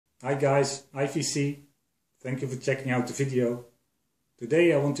Hi guys, IVC. Thank you for checking out the video.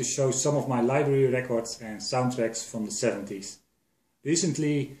 Today I want to show some of my library records and soundtracks from the 70s.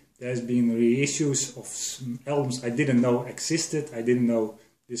 Recently there's been reissues of some albums I didn't know existed. I didn't know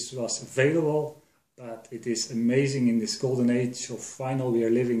this was available, but it is amazing in this golden age of vinyl we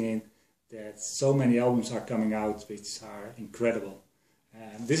are living in that so many albums are coming out which are incredible.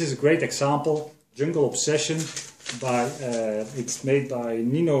 This is a great example, Jungle Obsession. It's made by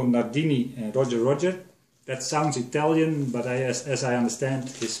Nino, Nardini and Roger. That sounds Italian, but as I understand,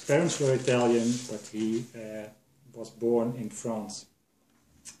 his parents were Italian, but he was born in France.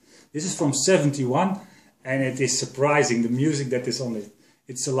 This is from '71, and it is surprising the music that is on it.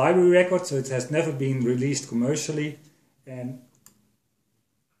 It's a library record, so it has never been released commercially, and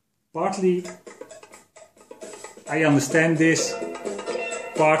partly I understand this,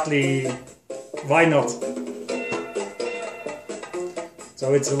 partly why not?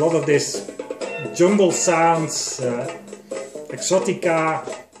 So it's a lot of this jungle sounds, exotica.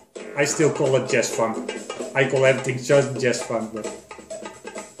 I still call it jazz funk. I call everything just jazz funk, but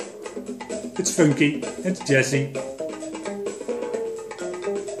it's funky, it's jazzy.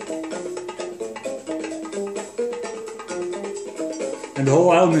 And the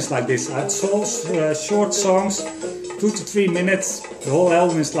whole album is like this. It's all short songs, 2 to 3 minutes. The whole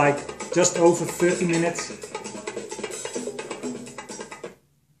album is like just over 30 minutes.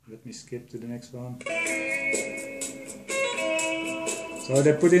 Let me skip to the next one. So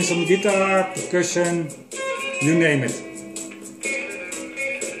they put in some guitar, percussion, you name it.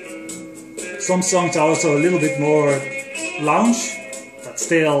 Some songs are also a little bit more lounge, but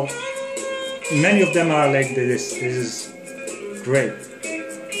still many of them are like this. This is great.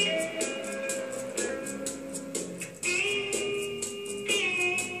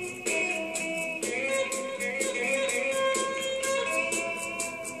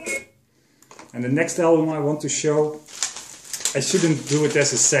 And the next album I want to show, I shouldn't do it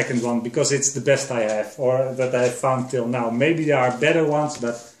as a second one because it's the best I have, or that I have found till now. Maybe there are better ones,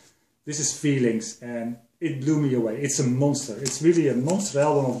 but this is Feelings and it blew me away. It's a monster. It's really a monster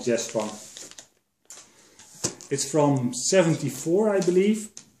album of jazz funk. It's from '74, I believe.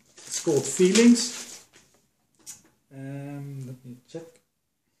 It's called Feelings. Let me check.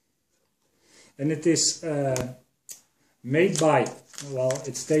 And it is made by, well,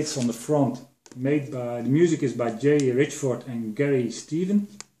 it states on the front, the music is by Jay Richford and Gary Stephen,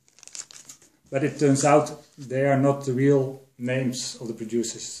 but it turns out they are not the real names of the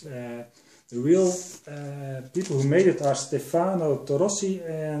producers. The real people who made it are Stefano Torossi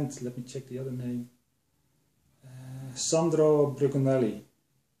and, let me check the other name, Sandro Brugnolini.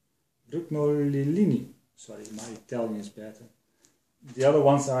 Sorry, my Italian is better. The other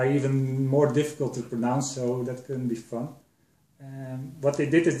ones are even more difficult to pronounce, so that couldn't be fun. What they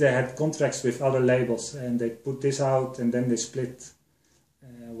did is they had contracts with other labels and they put this out and then they split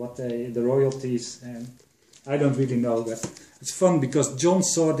the royalties, and I don't really know, but it's fun because John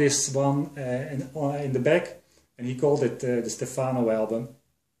saw this one in the back and he called it the Stefano album,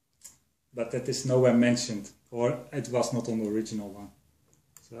 but that is nowhere mentioned, or it was not on the original one.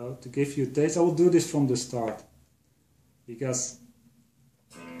 So to give you a taste, I will do this from the start because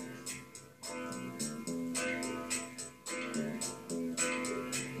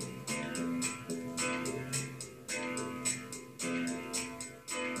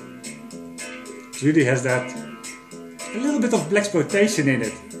it really has that a little bit of blaxploitation in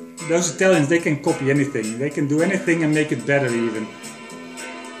it. Those Italians, they can copy anything. They can do anything and make it better even.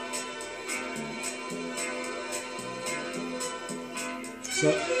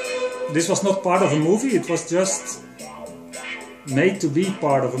 So this was not part of a movie, it was just made to be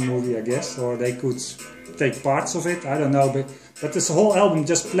part of a movie, I guess, or they could take parts of it, I don't know, but this whole album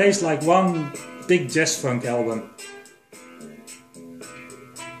just plays like one big jazz funk album.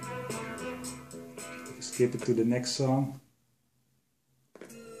 Skip it to the next song.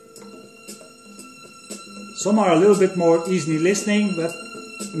 Some are a little bit more easily listening, but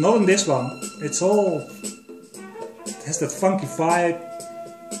not on this one. It has that funky vibe,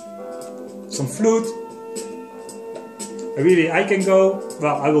 some flute. I can go,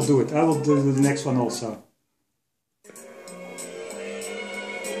 well, I will do it. I will do the next one also.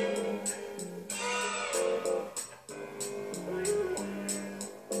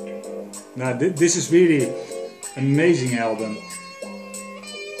 Now this is really amazing album.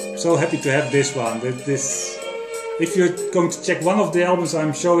 So happy to have this one. If you're going to check one of the albums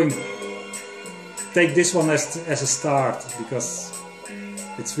I'm showing, take this one as a start because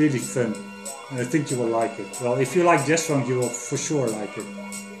it's really fun. And I think you will like it. Well, if you like jazz funk, you will for sure like it.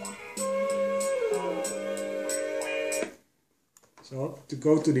 So to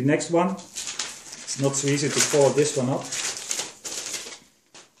go to the next one, it's not so easy to follow this one up.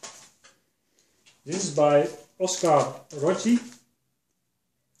 This is by Rocchi,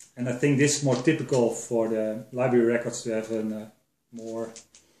 and I think this is more typical for the library records to have a more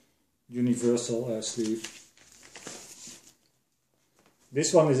universal sleeve.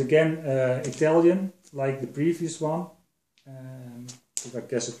 This one is again Italian, like the previous one. If I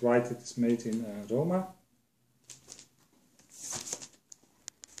guess it right, it is made in Roma.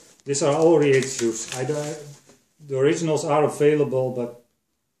 These are all reissues. The originals are available, but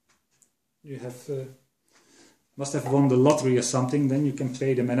you must have won the lottery or something, then you can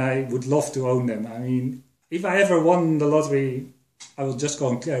pay them, and I would love to own them. I mean, if I ever won the lottery, I will just go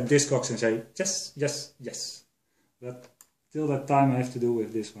on Discogs and say, yes, yes, yes. But till that time I have to do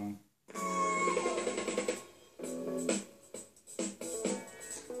with this one.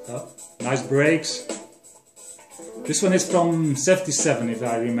 Oh, nice breaks. This one is from 77, if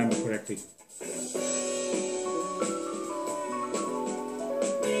I remember correctly.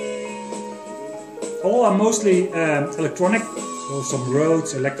 All are mostly electronic, so some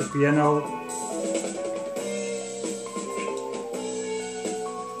Rhodes, electric piano.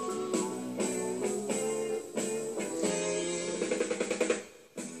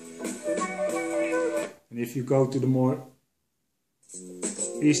 And if you go to the more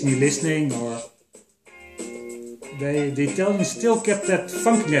easy listening, or the Italians still kept that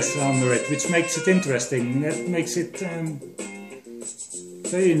funkiness under it, which makes it interesting. That makes it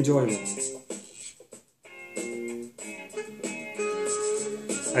very enjoyable.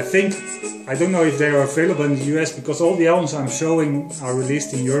 I don't know if they are available in the US, because all the albums I'm showing are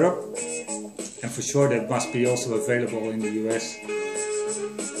released in Europe, and for sure they must be also available in the US.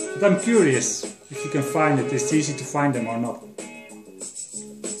 But I'm curious if you can find it, it's easy to find them or not.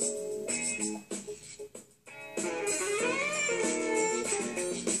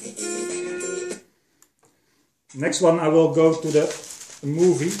 Next one I will go to the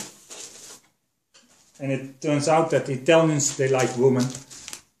movie, and it turns out that the Italians, they like women.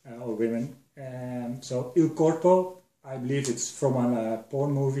 Or women. So Il Corpo, I believe it's from a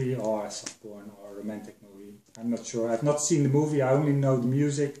porn movie or a soft porn or a romantic movie. I'm not sure. I've not seen the movie, I only know the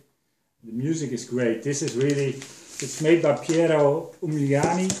music. The music is great. This is really, it's made by Piero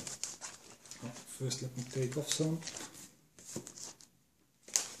Umiliani. First let me take off some.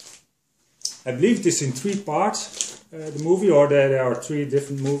 I believe this in 3 parts, the movie, or there are 3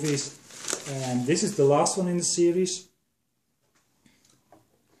 different movies. And this is the last one in the series.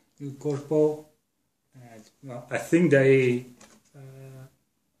 Il Corpo. Well, I think they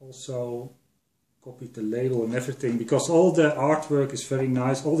also copied the label and everything, because all the artwork is very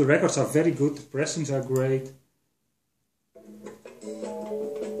nice, all the records are very good, the pressings are great.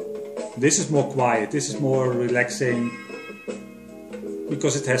 This is more quiet, this is more relaxing,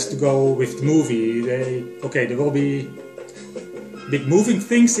 because it has to go with the movie. There will be big moving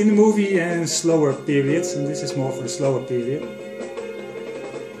things in the movie and slower periods, and this is more for the slower period.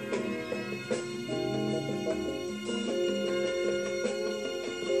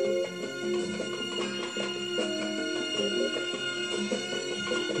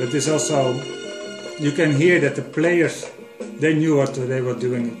 But this also, you can hear that the players, they knew what they were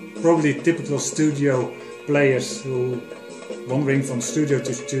doing. Probably typical studio players who wandering from studio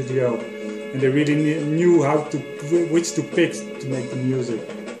to studio, and they really knew which to pick to make the music.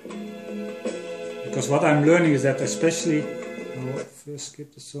 Because what I'm learning is that, especially, I'll first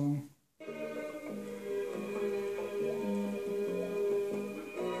skip the song.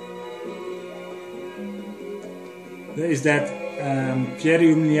 Is that Piero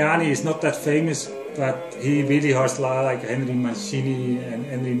Umiliani is not that famous, but he really has like Henry Mancini and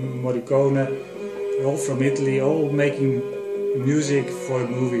Henry Morricone, all from Italy, all making music for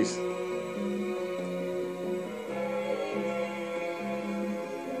movies.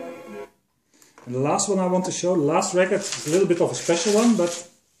 And the last one I want to show, the last record, is a little bit of a special one, but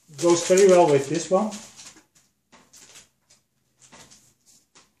goes very well with this one.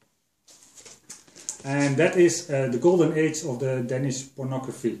 And that is The Golden Age of the Danish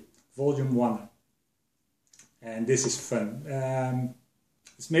Pornography, Volume 1. And this is fun.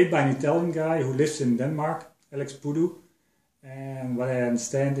 It's made by an Italian guy who lives in Denmark, Alex Puddu. And what I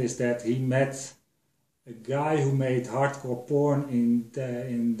understand is that he met a guy who made hardcore porn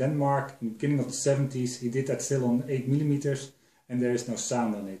in Denmark in the beginning of the 70s. He did that still on 8mm, and there is no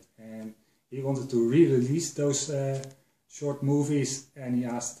sound on it. And he wanted to re-release those short movies, and he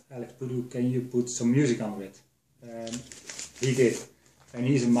asked Alex Puddu, can you put some music under it? And he did, and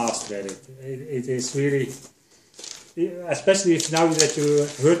he's a master at it. It is really, especially if now that you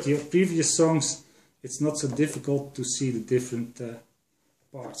heard the previous songs, it's not so difficult to see the different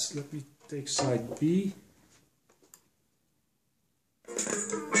parts. Let me take side B.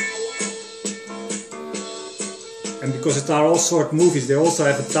 And because it are all short movies, they also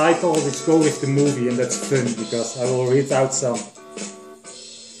have a title which go with the movie, and that's fun because I will read out some.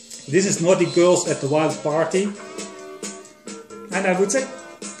 This is Naughty Girls at the Wild Party, and I would say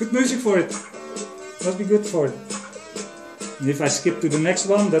good music for it. Must be good for it. And if I skip to the next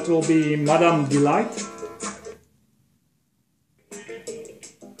one, that will be Madame Delight.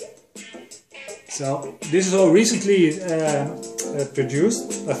 So this is all recently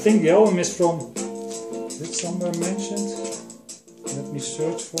produced. I think the album is from, is it somewhere mentioned? Let me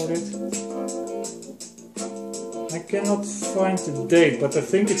search for it. I cannot find the date, but I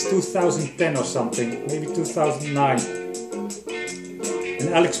think it's 2010 or something, maybe 2009. And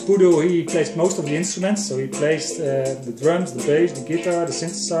Alex Puddu, he plays most of the instruments, so he plays the drums, the bass, the guitar, the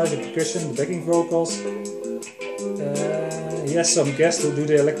synthesizer, the percussion, the backing vocals. He has some guests who do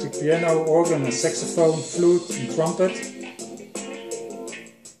the electric piano, organ, and saxophone, flute, and trumpet.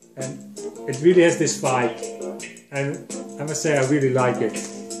 And it really has this vibe. And I must say, I really like it.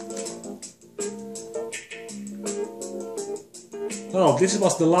 Well, this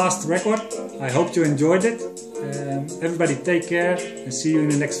was the last record. I hope you enjoyed it. Everybody take care and see you in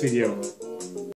the next video.